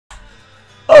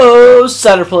Oh,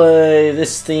 Saturplay!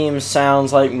 This theme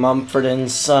sounds like Mumford &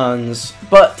 Sons,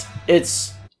 but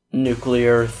it's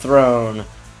Nuclear Throne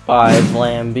by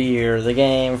Vlambeer, the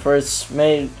game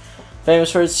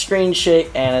famous for its screen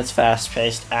shake and its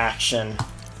fast-paced action.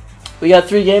 We got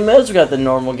 3 game modes. We got the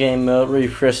normal game mode where you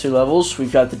progress through levels.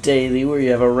 We've got the daily where you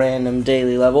have a random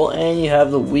daily level, and you have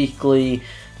the weekly.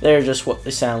 They're just what they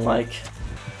sound like.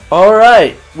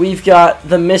 Alright, we've got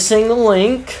the missing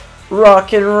link,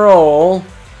 rock and roll,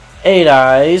 8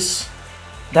 eyes,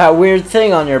 that weird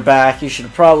thing on your back you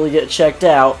should probably get checked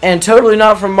out, and totally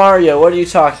not from Mario. What are you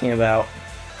talking about?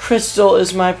 Crystal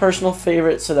is my personal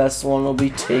favorite, so that's the one we'll be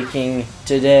taking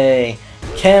today.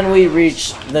 Can we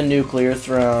reach the Nuclear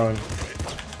Throne?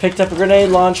 Picked up a grenade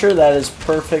launcher. That is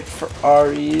perfect for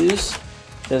our use,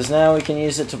 because now we can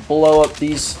use it to blow up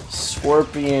these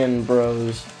scorpion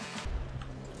bros.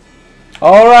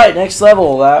 Alright, next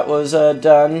level. That was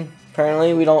done.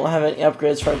 Apparently we don't have any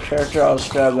upgrades for our character. I'll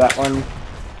just grab that one.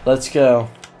 Let's go.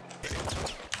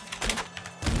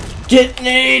 Get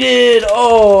naded!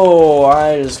 Oh,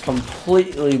 I just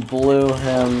completely blew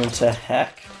him to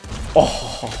heck.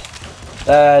 Oh,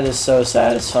 that is so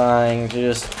satisfying to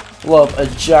just blow up a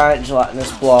giant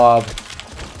gelatinous blob.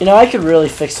 You know, I could really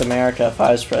fix America if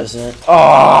I was president.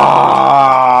 Oh!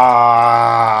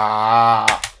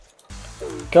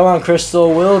 Come on,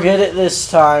 Crystal. We'll get it this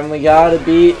time. We gotta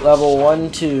beat level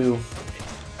 1-2.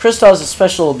 Crystal has a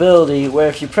special ability where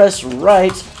if you press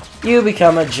right, you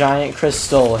become a giant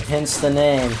crystal, hence the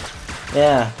name.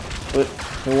 Yeah, who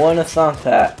wouldn't have thought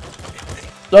that?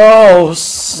 Oh,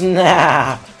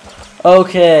 snap!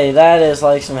 Okay, that is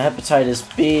like some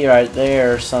hepatitis B right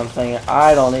there or something.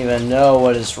 I don't even know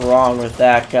what is wrong with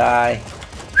that guy.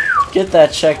 Get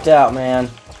that checked out, man.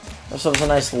 Ourselves a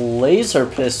nice laser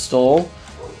pistol.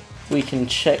 We can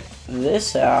check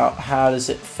this out. How does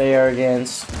it fare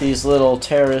against these little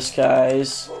terrorist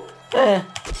guys?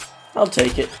 I'll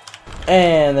take it.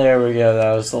 And there we go.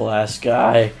 That was the last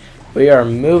guy. We are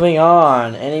moving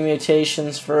on. Any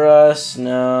mutations for us?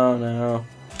 No.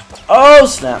 Oh,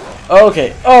 snap.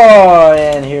 Okay. Oh,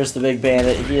 and here's the big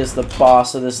bandit. He is the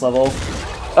boss of this level.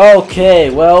 Okay,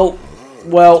 well,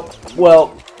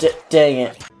 dang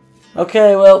it.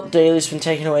 Okay, well, daily's been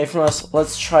taken away from us.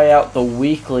 Let's try out the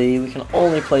weekly. We can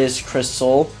only play as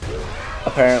Crystal,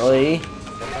 apparently.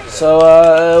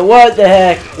 So, what the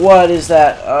heck? What is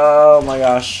that? Oh my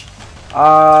gosh.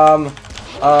 I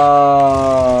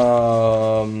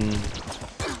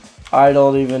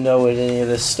don't even know what any of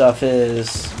this stuff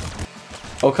is.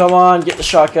 Oh, come on, get the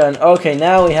shotgun. Okay,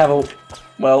 now we have a...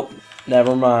 Well,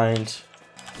 never mind.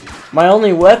 My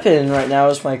only weapon right now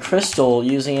is my crystal,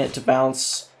 using it to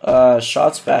bounce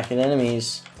shots back at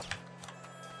enemies.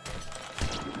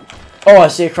 Oh, I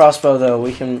see a crossbow, though.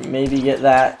 We can maybe get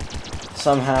that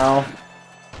somehow.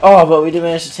 Oh, but we did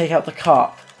manage to take out the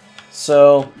cop.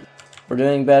 So, we're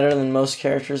doing better than most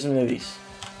characters in movies.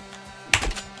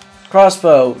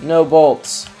 Crossbow, no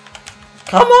bolts.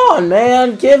 Come on,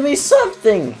 man! Give me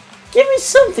something! Give me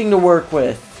something to work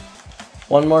with!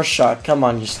 One more shot. Come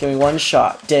on, just give me one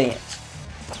shot. Dang it.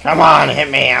 Come on, hit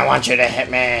me. I want you to hit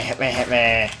me. Hit me, hit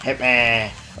me, hit me.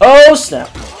 Oh,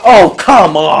 snap. Oh,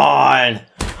 come on!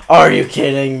 Are you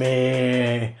kidding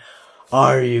me?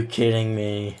 Are you kidding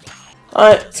me?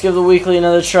 Alright, let's give the weekly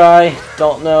another try.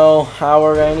 Don't know how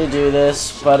we're going to do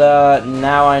this, but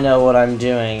now I know what I'm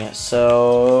doing.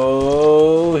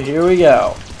 So, here we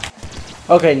go.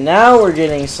 Okay, now we're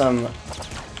getting some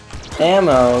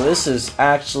ammo. This is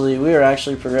actually, we are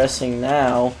actually progressing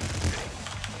now.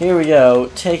 Here we go.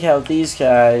 Take out these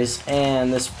guys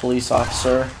and this police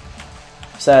officer.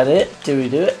 Is that it? Did we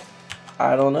do it?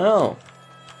 I don't know.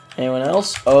 Anyone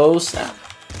else? Oh, snap.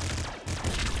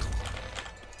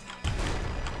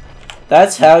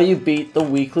 That's how you beat the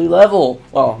weekly level.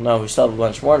 Well, no, we still have a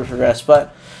bunch more to progress,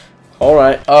 but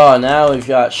alright. Oh, now we've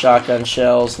got shotgun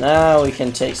shells. Now we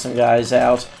can take some guys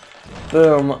out.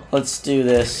 Boom. Let's do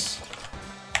this.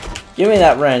 Give me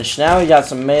that wrench. Now we got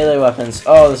some melee weapons.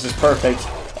 Oh, this is perfect.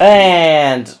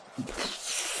 And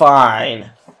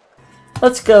fine.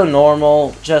 Let's go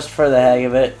normal, just for the heck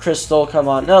of it. Crystal, come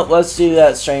on. No, let's do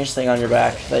that strange thing on your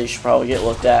back that you should probably get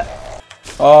looked at.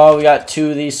 Oh, we got 2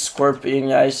 of these scorpion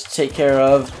guys to take care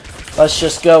of. Let's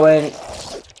just go in.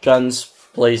 Guns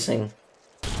blazing.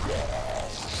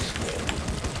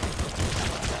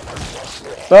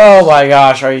 Oh my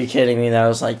gosh, are you kidding me? That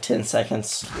was like 10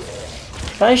 seconds.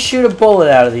 Can I shoot a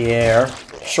bullet out of the air?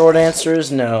 Short answer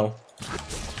is no.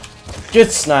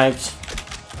 Get sniped.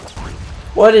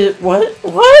 What is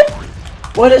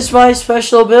my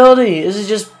special ability? Is it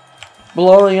just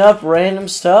blowing up random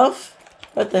stuff?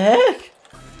 What the heck?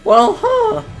 Well,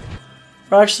 huh.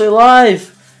 We're actually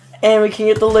alive! And we can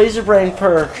get the laser brain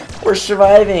perk! We're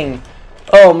surviving!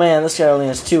 Oh man, this guy only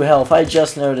has 2 health. I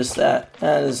just noticed that.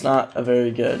 That is not a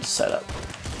very good setup.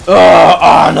 Oh,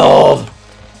 Arnold!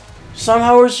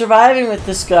 Somehow we're surviving with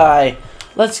this guy.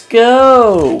 Let's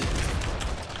go!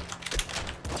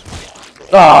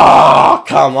 Oh,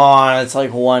 come on. It's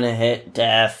like 1-hit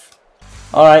death.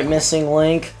 Alright, missing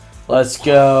link. Let's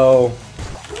go.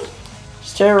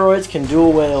 Steroids can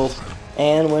dual wield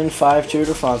and win 5 Tour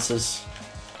de France's.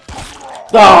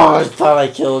 Oh, I thought I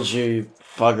killed you, you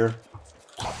bugger.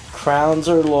 Crowns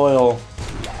are loyal.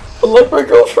 Like my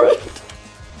girlfriend.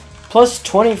 Plus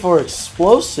 20 for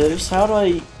explosives. How do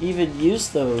I even use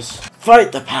those?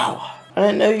 Fight the power. I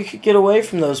didn't know you could get away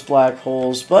from those black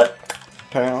holes, but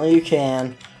apparently you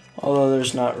can. Although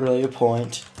there's not really a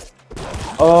point.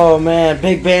 Oh man,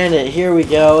 Big Bandit. Here we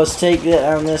go. Let's take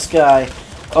down this guy.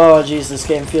 Oh jeez, this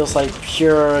game feels like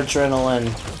pure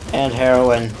adrenaline and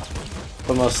heroin.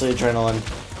 But mostly adrenaline.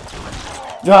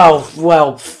 Oh,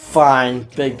 well, fine,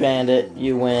 Big Bandit.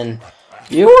 You win.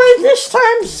 You win this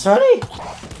time, sonny?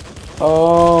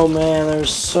 Oh man,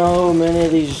 there's so many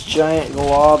of these giant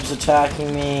globs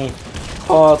attacking me.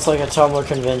 Oh, it's like a Tumblr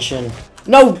convention.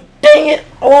 No, dang it!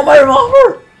 I want my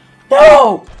revolver!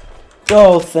 No!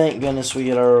 Oh, thank goodness we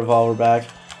get our revolver back.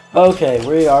 Okay,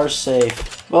 we are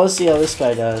safe. Well, let's see how this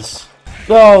guy does.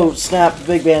 Oh, snap, the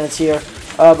Big Bandit's here.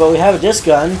 But we have a disc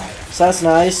gun, so that's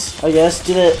nice, I guess.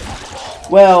 Did it...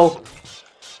 Well...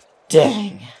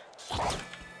 Dang.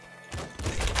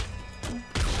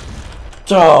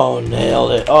 Oh,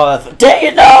 nailed it. Oh, that's... Dang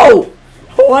it, no!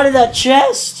 I wanted that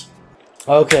chest!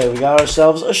 Okay, we got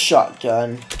ourselves a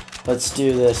shotgun. Let's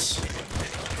do this.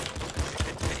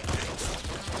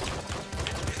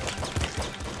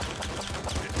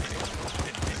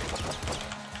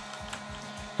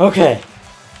 Okay.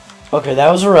 Okay, that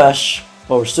was a rush,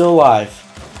 but we're still alive.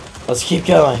 Let's keep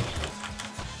going.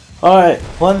 Alright,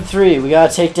 1-3. We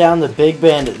gotta take down the Big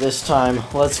Bandit this time.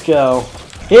 Let's go.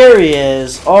 Here he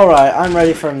is. Alright, I'm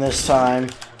ready for him this time.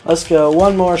 Let's go.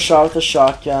 One more shot with the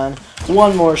shotgun.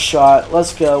 One more shot.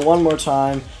 Let's go. One more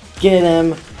time. Get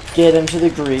him. Get him to the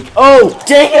Greek. Oh,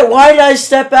 dang it. Why did I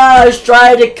step out? I was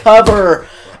trying to cover.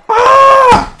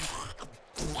 Ah!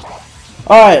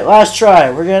 Alright, last try.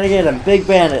 We're gonna get him. Big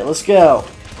Bandit. Let's go.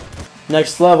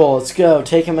 Next level. Let's go.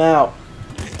 Take him out.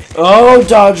 Oh,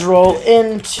 dodge roll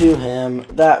into him.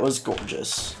 That was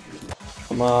gorgeous.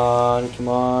 Come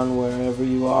on, wherever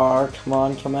you are. Come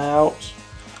on, come out.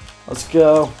 Let's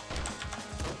go.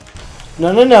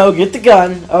 No, no, no, get the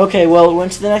gun. Okay, well, it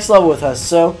went to the next level with us,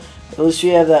 so at least we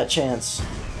have that chance.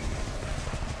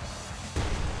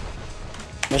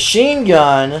 Machine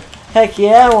gun? Heck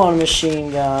yeah, I want a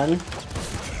machine gun.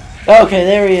 Okay,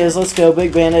 there he is. Let's go,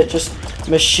 Big Bandit. Just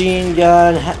machine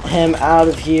gun him out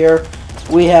of here.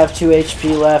 We have 2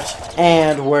 HP left,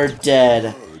 and we're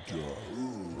dead.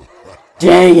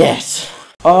 Dang it!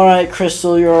 Alright,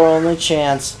 Crystal, your only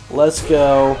chance. Let's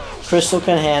go. Crystal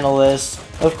can handle this.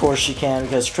 Of course she can,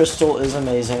 because Crystal is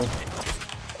amazing.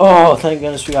 Oh, thank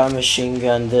goodness we got a machine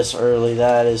gun this early.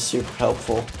 That is super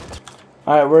helpful.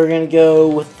 Alright, we're going to go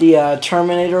with the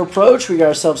Terminator approach. We got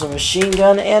ourselves a machine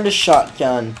gun and a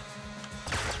shotgun.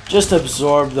 Just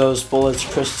absorb those bullets,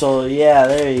 Crystal. Yeah,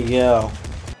 there you go.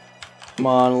 Come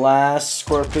on, last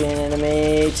Scorpion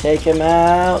enemy. Take him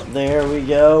out. There we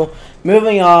go.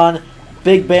 Moving on.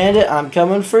 Big Bandit, I'm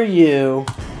coming for you.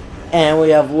 And we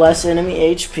have less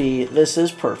enemy HP. This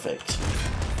is perfect.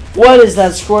 What is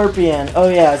that Scorpion? Oh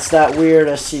yeah, it's that weird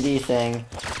SCD thing.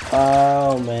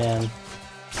 Oh man.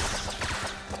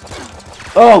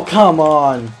 Oh, come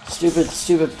on. Stupid,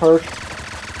 stupid perk.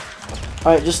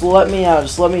 Alright, just let me out.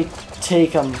 Just let me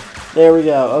take them. There we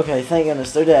go. Okay, thank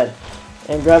goodness. They're dead.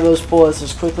 And grab those bullets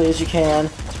as quickly as you can.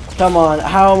 Come on.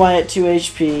 How am I at 2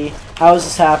 HP? How is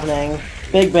this happening?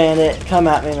 Big Bandit, come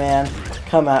at me, man.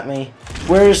 Come at me.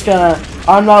 We're just gonna...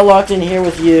 I'm not locked in here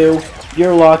with you.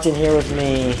 You're locked in here with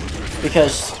me.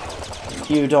 Because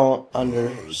you don't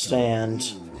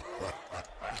understand.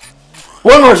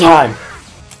 One more time!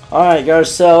 Alright, got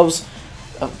ourselves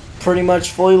a pretty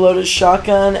much fully loaded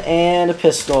shotgun and a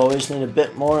pistol. We just need a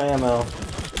bit more ammo.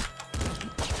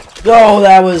 Oh,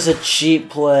 that was a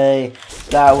cheap play.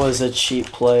 That was a cheap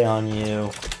play on you.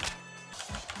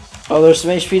 Oh, there's some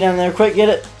HP down there. Quick, get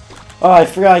it. Oh, I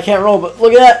forgot I can't roll, but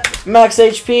look at that. Max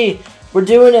HP. We're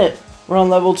doing it. We're on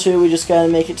level 2. We just gotta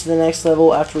make it to the next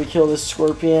level after we kill this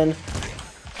Scorpion.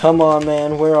 Come on,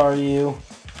 man. Where are you?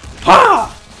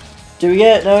 Ha! Did we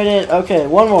get it? No, we didn't. Okay,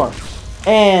 one more.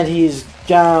 And he's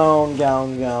gone,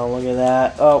 gone, gone. Look at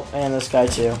that. Oh, and this guy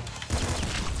too.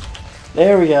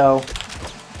 There we go.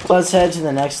 Let's head to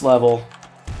the next level.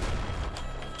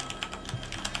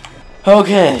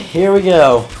 Okay, here we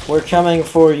go. We're coming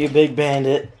for you, Big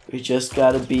Bandit. We just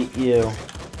gotta beat you.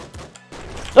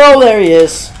 Oh, there he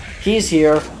is. He's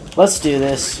here. Let's do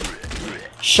this.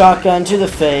 Shotgun to the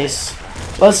face.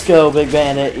 Let's go, Big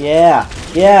Bandit. Yeah.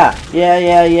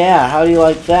 How do you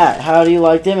like that? How do you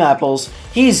like them apples?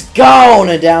 He's gone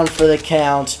and down for the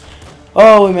count.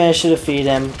 Oh, we managed to defeat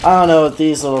him. I don't know what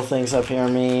these little things up here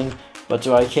mean, but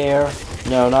do I care?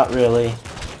 No, not really.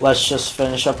 Let's just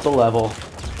finish up the level.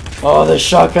 Oh, this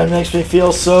shotgun makes me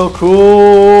feel so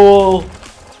cool!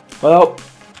 Well,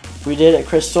 we did it,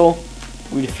 Crystal.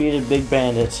 We defeated Big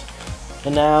Bandit.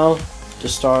 And now, to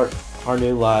start our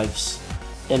new lives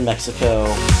in Mexico.